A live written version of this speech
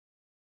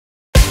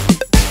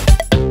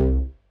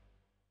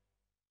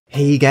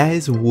Hey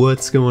guys,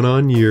 what's going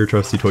on? Your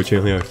Trusty Toy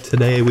Channel here.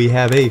 Today we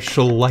have a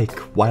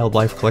SCHLEICH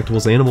Wildlife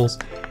Collectibles Animals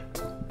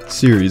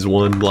Series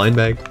 1 blind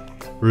bag.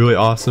 Really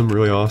awesome,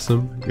 really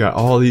awesome. Got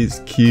all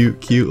these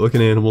cute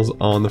looking animals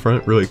on the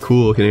front. Really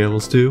cool looking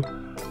animals too.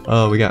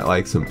 We got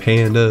like some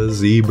pandas,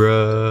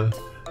 zebra,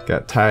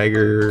 got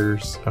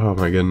tigers. Oh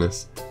my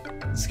goodness.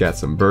 It's got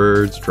some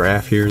birds,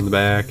 giraffe here in the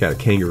back, got a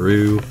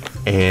kangaroo.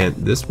 And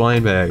this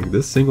blind bag,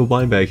 this single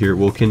blind bag here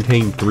will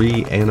contain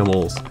 3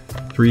 animals.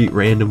 3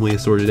 randomly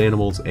assorted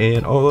animals,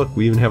 and oh look,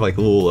 we even have like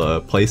little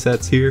play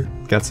sets here.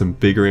 Got some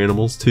bigger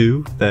animals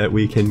too that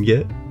we can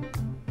get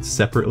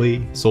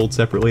separately, sold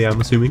separately, I'm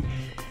assuming.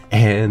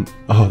 And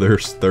oh,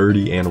 there's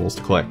 30 animals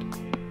to collect.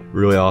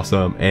 Really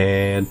awesome.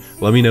 And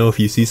let me know if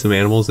you see some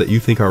animals that you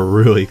think are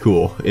really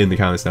cool in the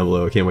comments down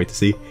below. I can't wait to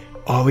see.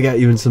 Oh, we got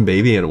even some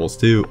baby animals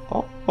too.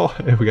 Oh,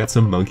 we got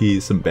some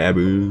monkeys, some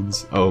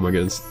baboons. Oh my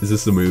goodness, is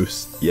this a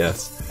moose?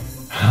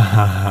 Yes.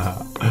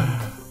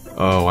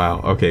 Oh wow,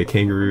 okay,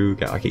 kangaroo,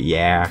 got like a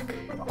yak.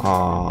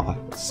 Aw,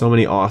 so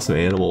many awesome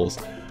animals.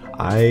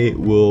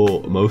 There's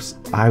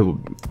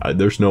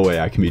no way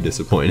I can be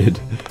disappointed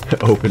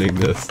opening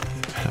this.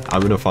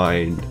 I'm gonna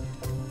find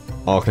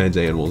all kinds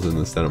of animals in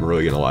this that I'm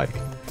really gonna like.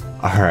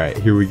 Alright,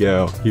 here we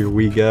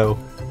go,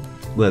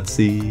 Let's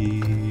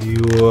see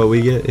what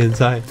we get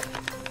inside.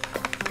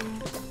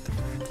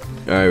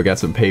 Alright, we got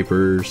some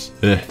papers.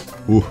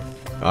 Ooh.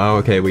 Oh,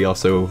 okay, we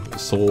also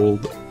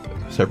sold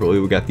separately.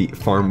 We got the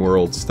Farm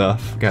World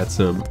stuff, got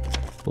some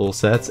little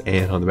sets,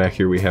 and on the back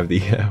here we have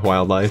the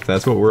wildlife.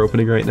 That's what we're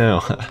opening right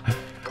now.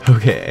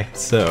 Okay,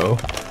 so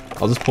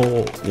I'll just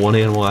pull one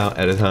animal out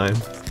at a time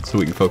so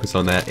we can focus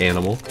on that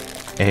animal.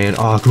 And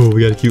oh cool,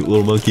 we got a cute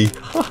little monkey.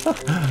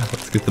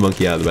 Let's get the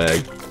monkey out of the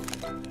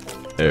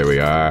bag. There we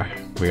are.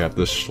 We got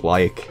the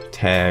SCHLEICH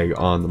tag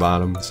on the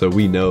bottom, so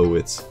we know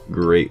it's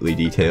greatly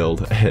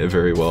detailed,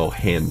 very well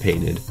hand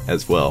painted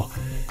as well.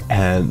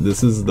 And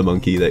this is the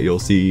monkey that you'll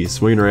see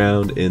swinging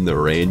around in the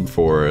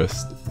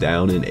rainforest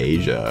down in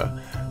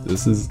Asia.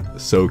 This is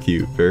so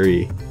cute.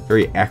 Very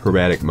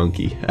acrobatic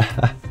monkey.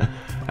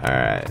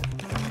 Alright.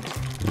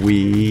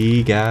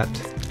 We got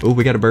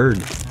a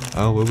bird.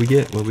 Oh, what we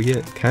get?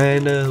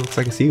 Kinda looks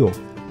like a seagull.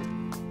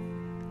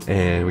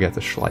 And we got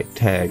the SCHLEICH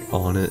tag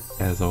on it,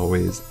 as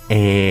always.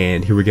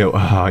 And here we go.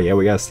 Oh yeah,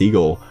 we got a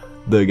seagull.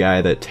 The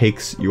guy that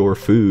takes your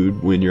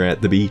food when you're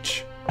at the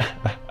beach.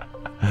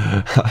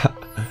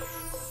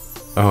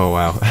 Oh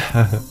wow,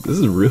 this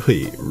is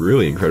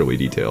really incredibly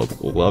detailed.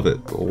 Love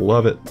it,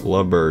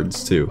 love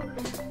birds too.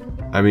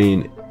 I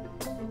mean,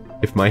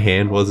 if my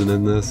hand wasn't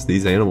in this,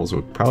 these animals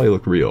would probably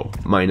look real,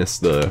 minus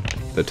the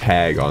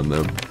tag on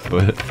them.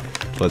 But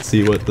let's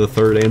see what the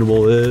third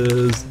animal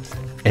is.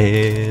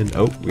 And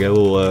oh, we got a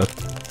little,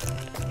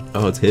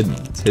 oh, it's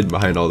hidden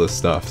behind all this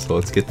stuff. So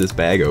let's get this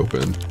bag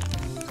open.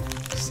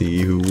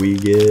 See who we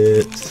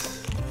get.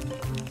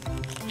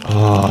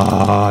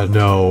 Ah, oh,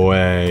 no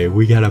way,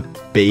 we got a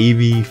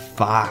baby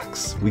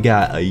fox. We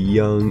got a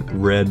young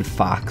red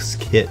fox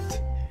kit.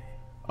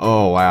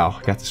 Oh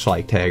wow, got the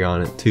SCHLEICH tag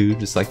on it too,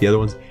 just like the other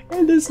ones.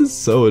 And this is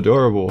so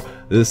adorable.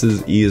 This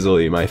is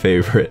easily my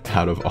favorite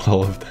out of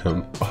all of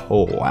them.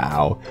 Oh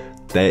wow,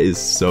 that is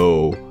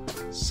so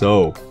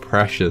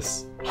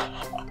precious.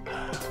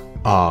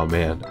 Oh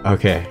man,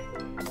 okay.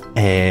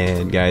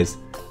 And guys,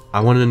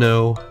 I want to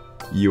know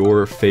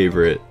your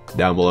favorite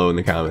down below in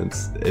the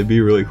comments. It'd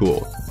be really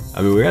cool.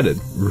 I mean,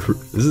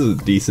 this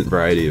is a decent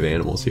variety of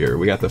animals here.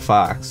 We got the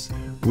fox,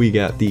 we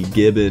got the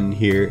gibbon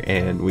here,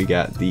 and we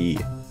got the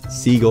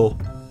seagull.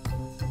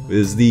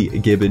 Is the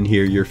gibbon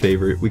here your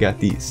favorite? We got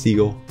the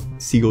seagull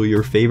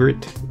your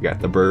favorite? We got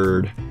the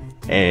bird,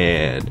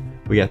 and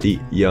we got the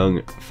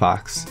young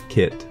fox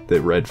kit, the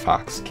red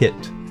fox kit.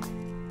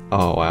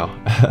 Oh wow,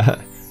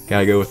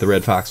 gotta go with the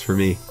red fox for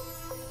me.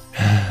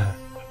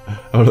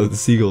 Oh no, the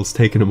seagull's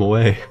taking him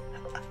away.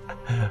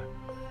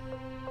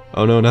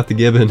 Oh no, not the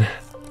gibbon.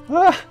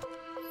 Ah.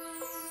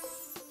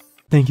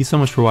 Thank you so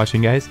much for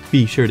watching, guys.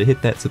 Be sure to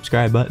hit that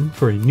subscribe button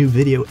for a new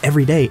video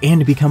every day and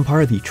to become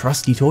part of the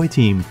Trusty Toy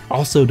team.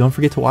 Also, don't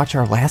forget to watch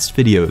our last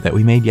video that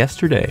we made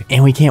yesterday.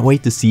 And we can't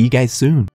wait to see you guys soon.